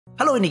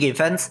Hello indie game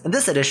fans, in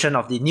this edition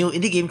of the new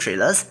indie game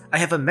trailers, I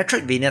have a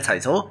Metroidvania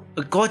title,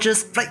 a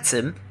gorgeous flight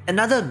sim,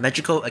 another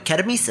magical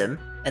academy sim,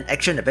 an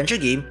action-adventure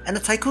game, and a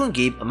tycoon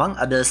game among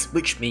others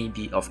which may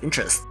be of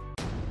interest.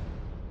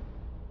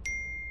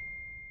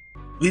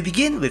 We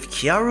begin with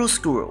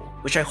chiaroscuro,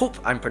 which I hope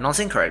I'm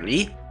pronouncing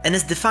correctly, and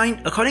is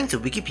defined according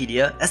to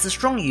Wikipedia as the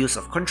strong use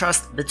of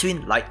contrast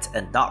between light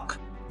and dark.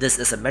 This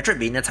is a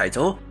Metroidvania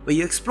title where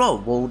you explore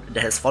a world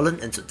that has fallen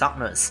into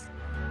darkness.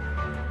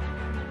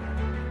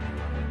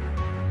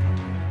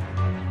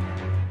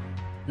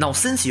 Now,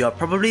 since you are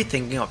probably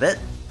thinking of it,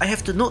 I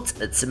have to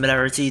note its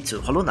similarity to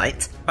Hollow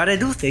Knight, but I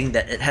do think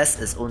that it has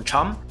its own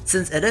charm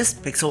since it is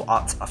pixel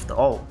art after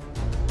all.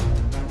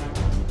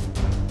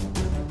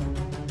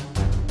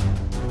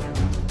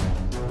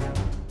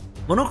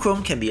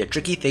 Monochrome can be a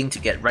tricky thing to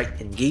get right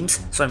in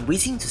games, so I'm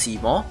waiting to see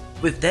more,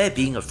 with there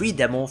being a free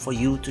demo for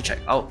you to check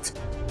out.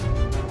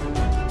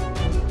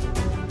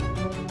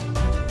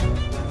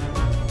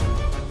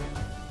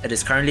 It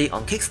is currently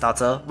on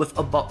Kickstarter with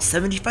about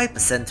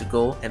 75% to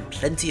go and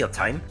plenty of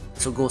time,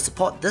 so go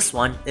support this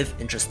one if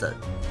interested.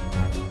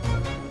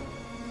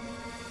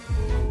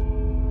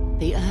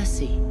 The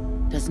Ursi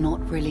does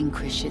not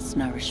relinquish its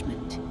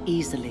nourishment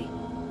easily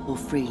or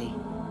freely.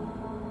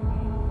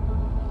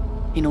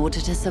 In order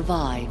to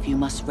survive, you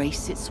must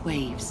race its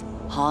waves,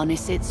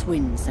 harness its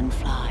winds and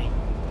fly.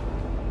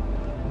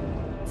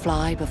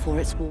 Fly before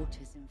its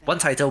waters. One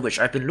title which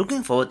I've been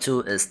looking forward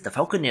to is The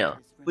Falconeer,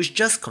 which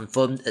just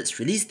confirmed its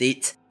release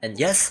date, and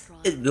yes,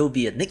 it will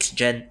be a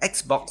next-gen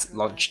Xbox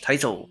launch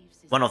title.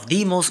 One of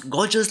the most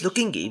gorgeous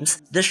looking games,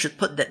 this should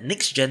put that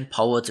next-gen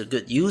power to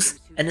good use,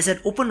 and is an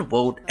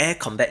open-world air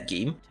combat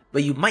game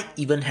where you might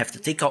even have to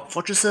take out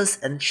fortresses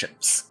and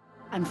ships.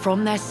 And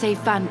from their safe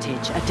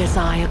vantage, a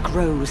desire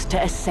grows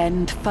to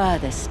ascend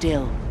further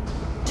still.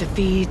 To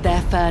feed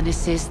their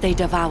furnaces, they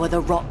devour the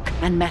rock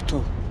and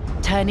metal,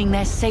 turning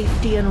their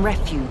safety and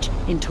refuge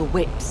into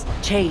whips,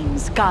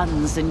 chains,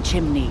 guns, and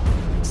chimney,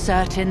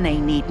 certain they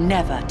need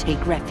never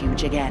take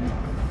refuge again.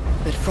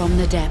 But from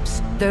the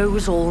depths,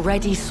 those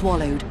already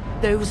swallowed,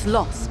 those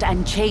lost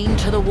and chained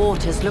to the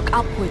waters look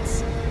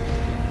upwards.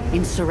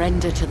 In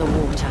surrender to the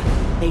water,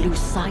 they lose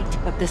sight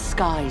of the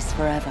skies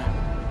forever.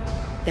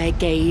 Their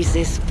gaze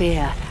is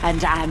fear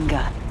and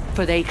anger,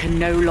 for they can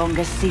no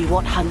longer see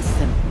what hunts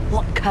them,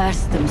 what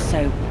cursed them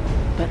so,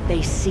 but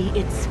they see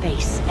its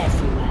face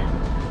everywhere.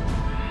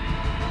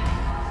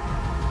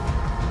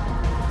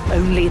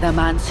 Only the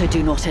Mansa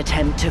do not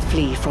attempt to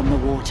flee from the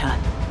water.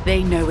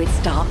 They know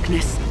its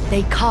darkness.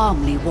 They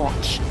calmly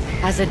watch.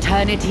 As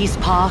eternities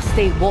pass,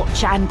 they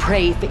watch and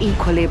pray for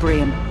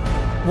equilibrium.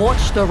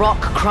 Watch the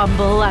rock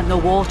crumble and the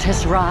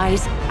waters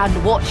rise,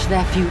 and watch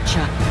their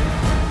future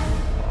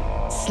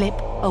slip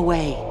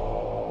away.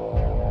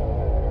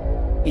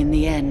 In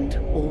the end,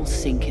 all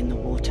sink in the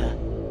water.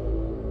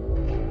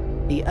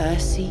 The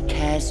Ursi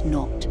cares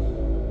not.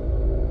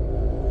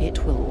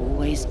 It will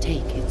always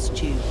take its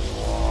due.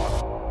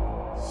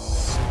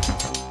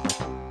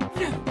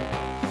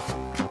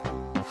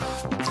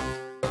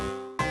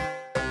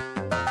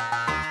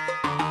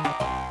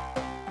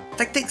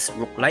 Tactics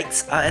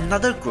roguelikes are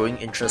another growing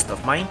interest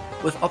of mine,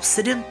 with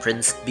Obsidian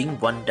Prince being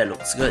one that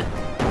looks good.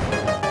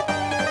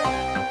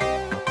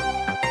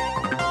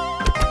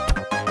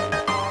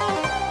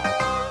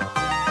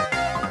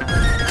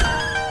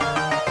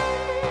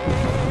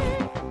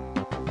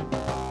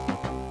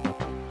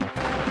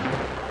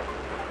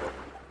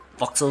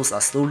 Voxels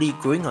are slowly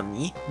growing on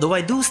me, though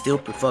I do still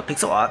prefer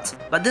pixel art,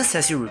 but this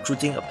has you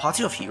recruiting a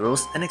party of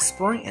heroes and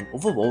exploring an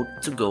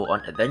overworld to go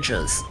on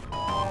adventures.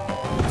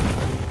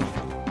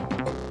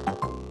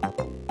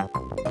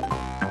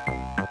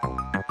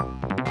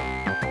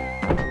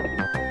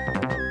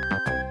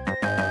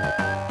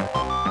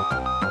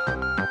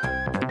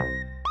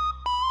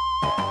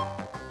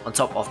 On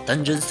top of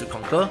dungeons to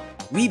conquer,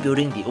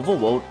 rebuilding the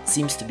overworld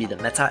seems to be the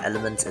meta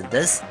element in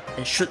this,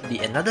 and should be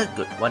another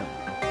good one.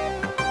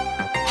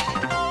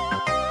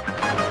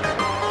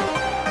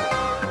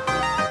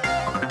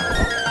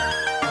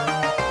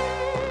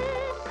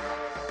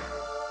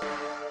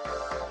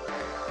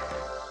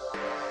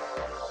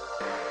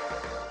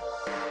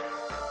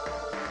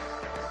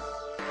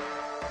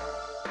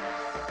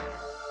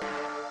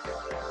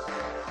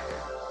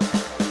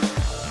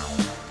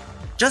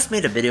 Just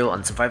made a video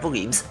on survival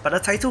games, but a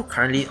title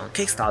currently on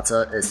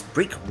Kickstarter is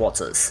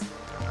Breakwaters.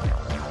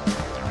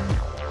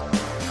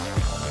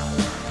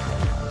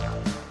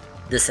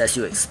 This has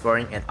you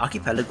exploring an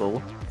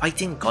archipelago,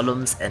 fighting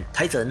golems and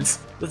titans,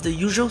 with the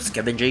usual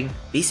scavenging,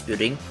 base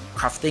building,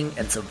 crafting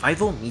and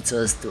survival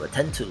meters to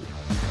attend to.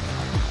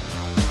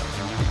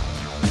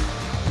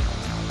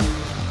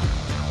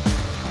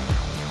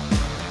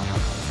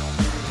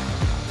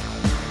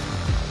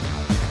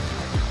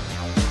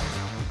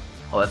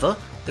 However,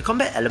 the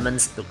combat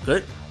elements look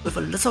good, with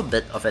a little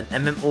bit of an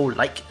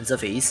MMO-like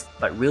interface,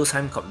 but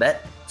real-time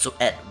combat, so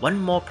add one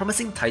more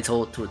promising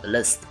title to the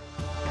list.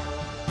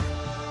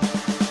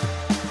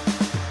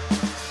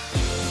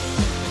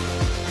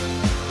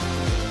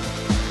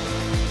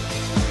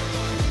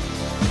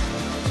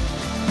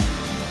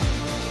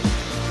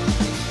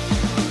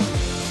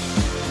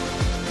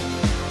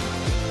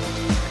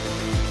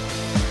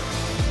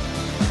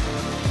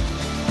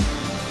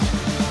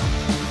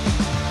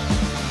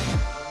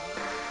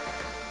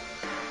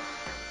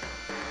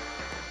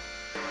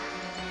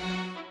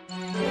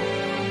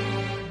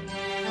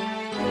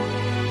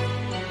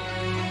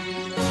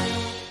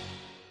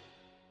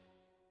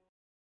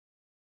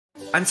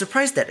 I'm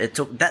surprised that it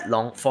took that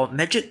long for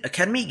Magic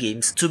Academy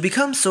games to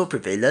become so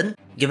prevalent,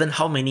 given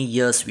how many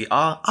years we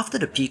are after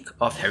the peak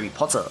of Harry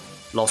Potter,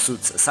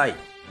 lawsuits aside,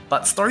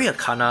 but Story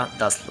Arcana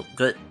does look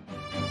good.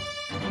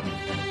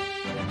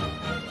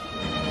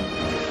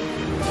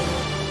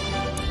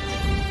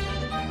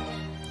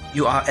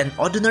 You are an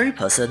ordinary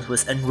person who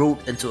is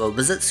enrolled into a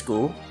wizard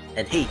school,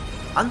 and hey,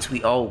 aren't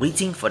we all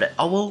waiting for that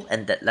owl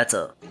and that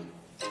letter?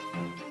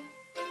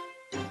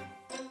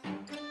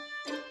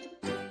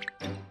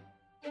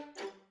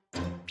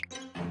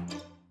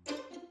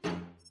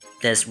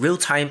 There's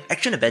real-time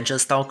action-adventure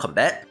style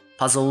combat,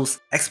 puzzles,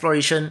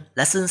 exploration,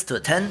 lessons to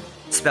attend,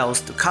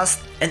 spells to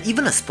cast, and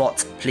even a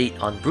sport played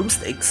on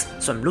broomsticks,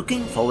 so I'm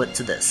looking forward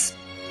to this.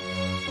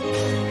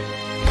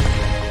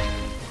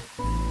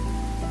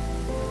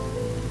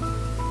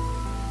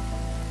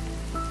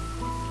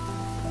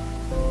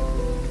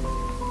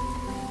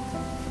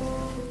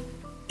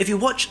 If you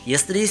watched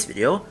yesterday's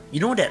video, you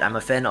know that I'm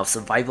a fan of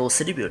survival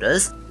city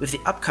builders, with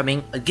the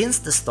upcoming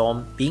Against the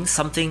Storm being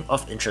something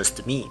of interest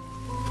to me.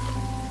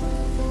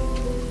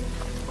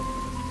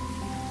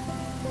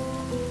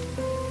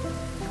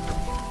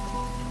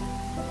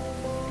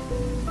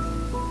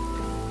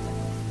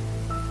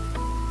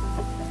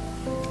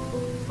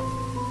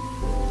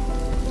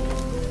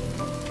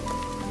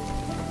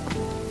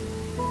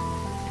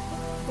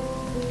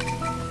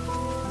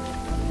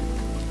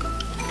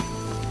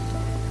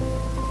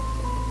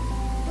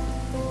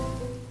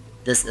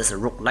 This is a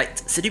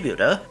roguelite city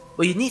builder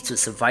where you need to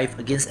survive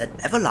against an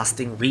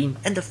everlasting rain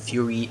and the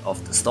fury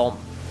of the storm.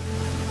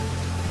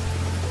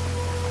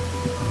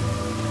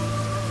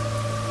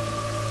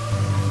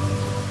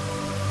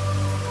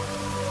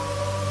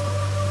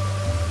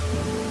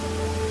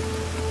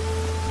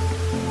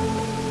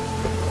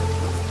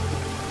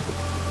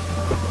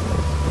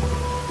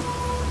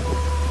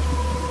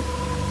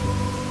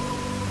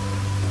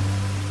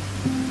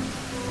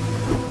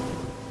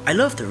 I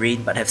love the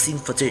rain but have seen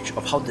footage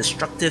of how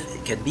destructive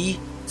it can be,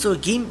 so a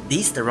game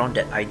based around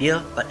that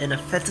idea but in a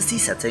fantasy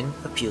setting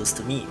appeals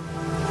to me.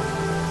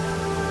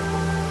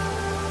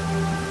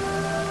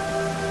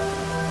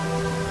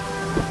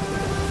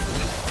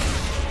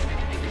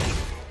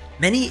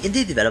 Many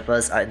indie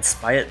developers are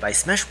inspired by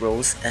Smash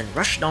Bros, and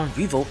Rushdown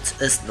Revolt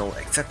is no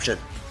exception.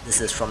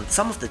 This is from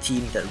some of the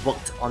team that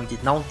worked on the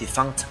now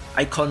defunct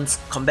Icons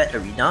Combat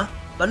Arena,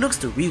 but looks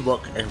to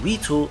rework and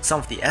retool some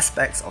of the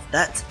aspects of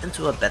that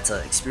into a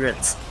better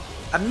experience.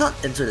 I'm not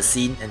into the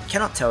scene and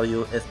cannot tell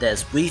you if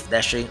there's wave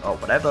dashing or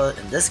whatever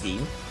in this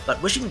game, but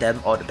wishing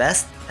them all the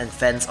best, and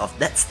fans of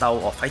that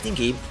style of fighting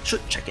game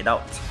should check it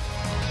out.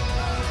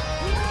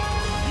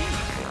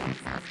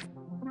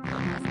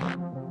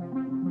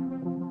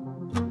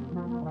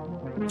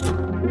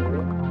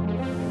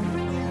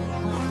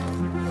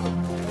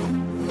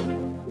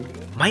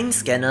 Mind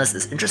Scanners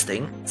is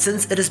interesting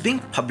since it is being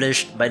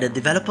published by the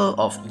developer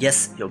of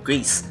Yes, Your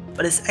Grace,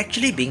 but it's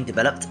actually being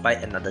developed by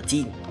another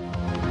team.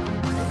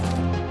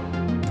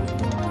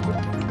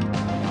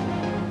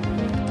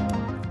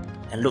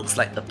 And looks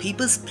like the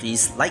Papers,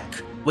 Please like,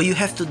 where you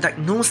have to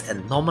diagnose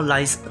and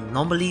normalize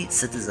anomaly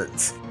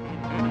citizens.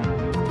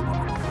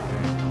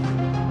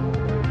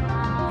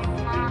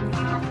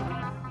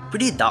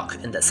 Pretty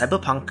dark in that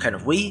cyberpunk kind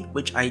of way,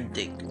 which I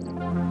dig.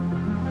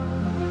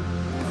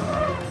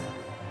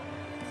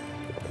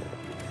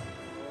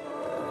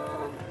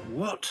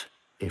 What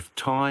if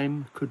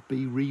time could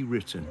be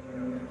rewritten?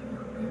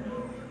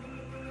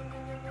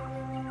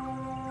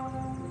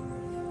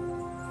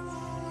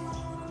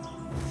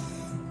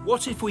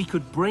 What if we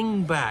could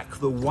bring back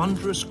the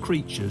wondrous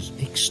creatures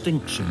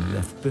extinction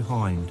left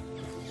behind?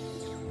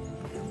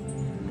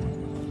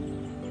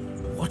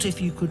 What if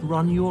you could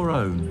run your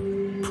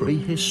own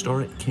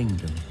prehistoric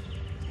kingdom?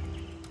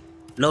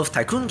 Love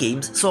Tycoon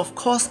games, so of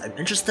course I'm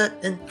interested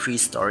in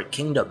Prehistoric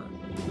Kingdom.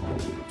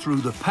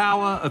 Through the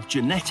power of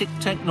genetic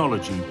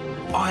technology,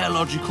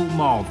 biological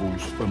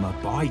marvels from a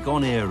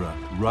bygone era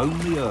roam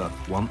the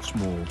Earth once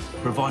more,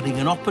 providing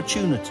an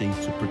opportunity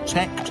to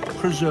protect,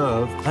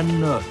 preserve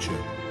and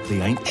nurture the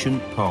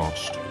ancient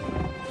past.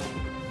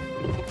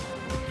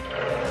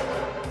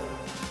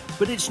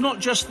 But it's not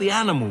just the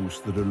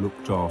animals that are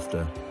looked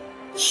after.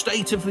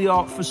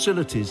 State-of-the-art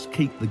facilities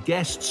keep the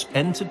guests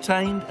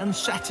entertained and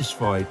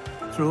satisfied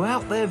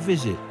throughout their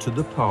visit to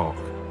the park.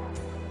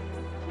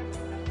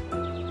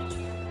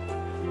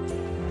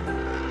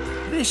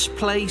 This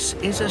place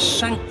is a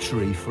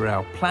sanctuary for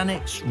our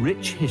planet's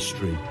rich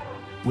history,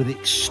 with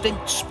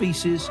extinct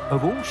species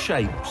of all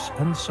shapes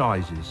and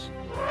sizes.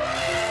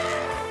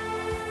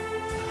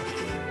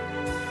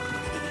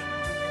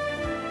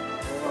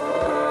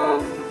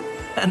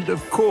 And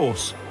of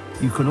course,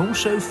 you can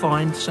also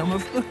find some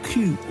of the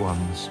cute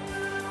ones.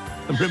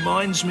 It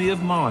reminds me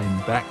of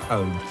mine back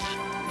home.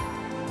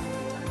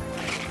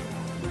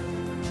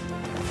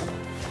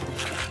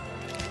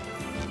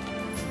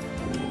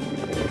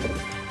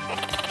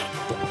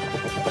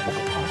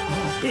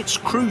 It's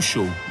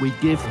crucial we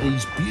give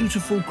these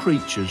beautiful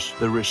creatures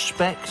the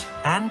respect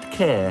and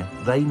care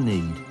they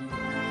need.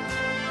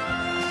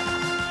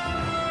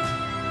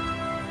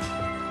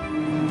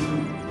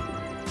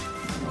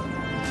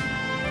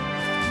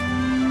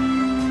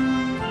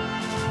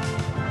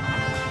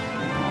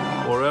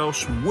 or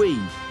else we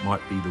might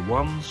be the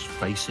ones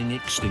facing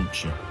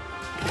extinction.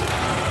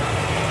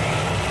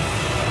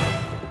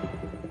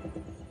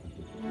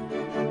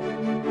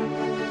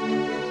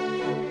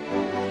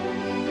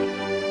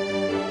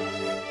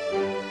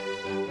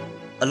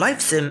 A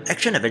life sim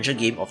action-adventure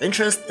game of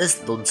interest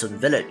is Lonesome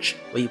Village,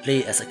 where you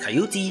play as a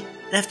coyote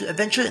and have to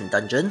adventure in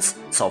dungeons,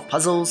 solve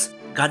puzzles,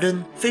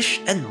 garden,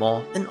 fish and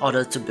more in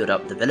order to build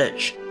up the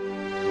village.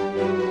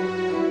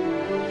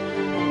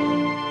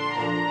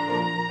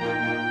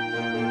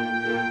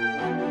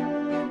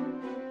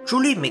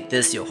 Truly make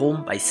this your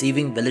home by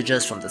saving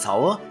villagers from the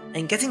tower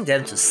and getting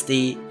them to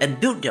stay and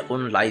build their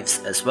own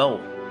lives as well.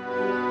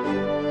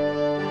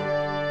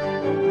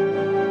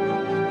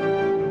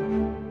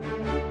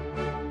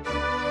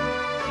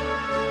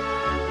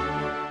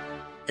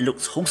 It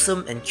looks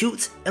wholesome and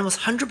cute and was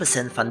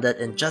 100% funded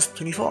in just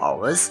 24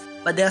 hours,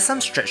 but there are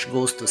some stretch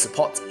goals to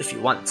support if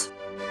you want.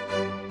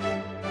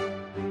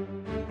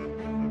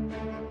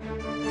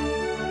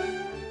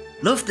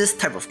 Love this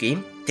type of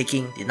game,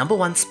 taking the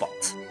 #1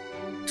 spot.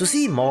 To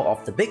see more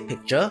of the big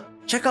picture,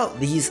 check out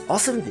these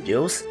awesome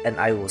videos and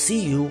I will see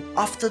you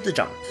after the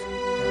jump.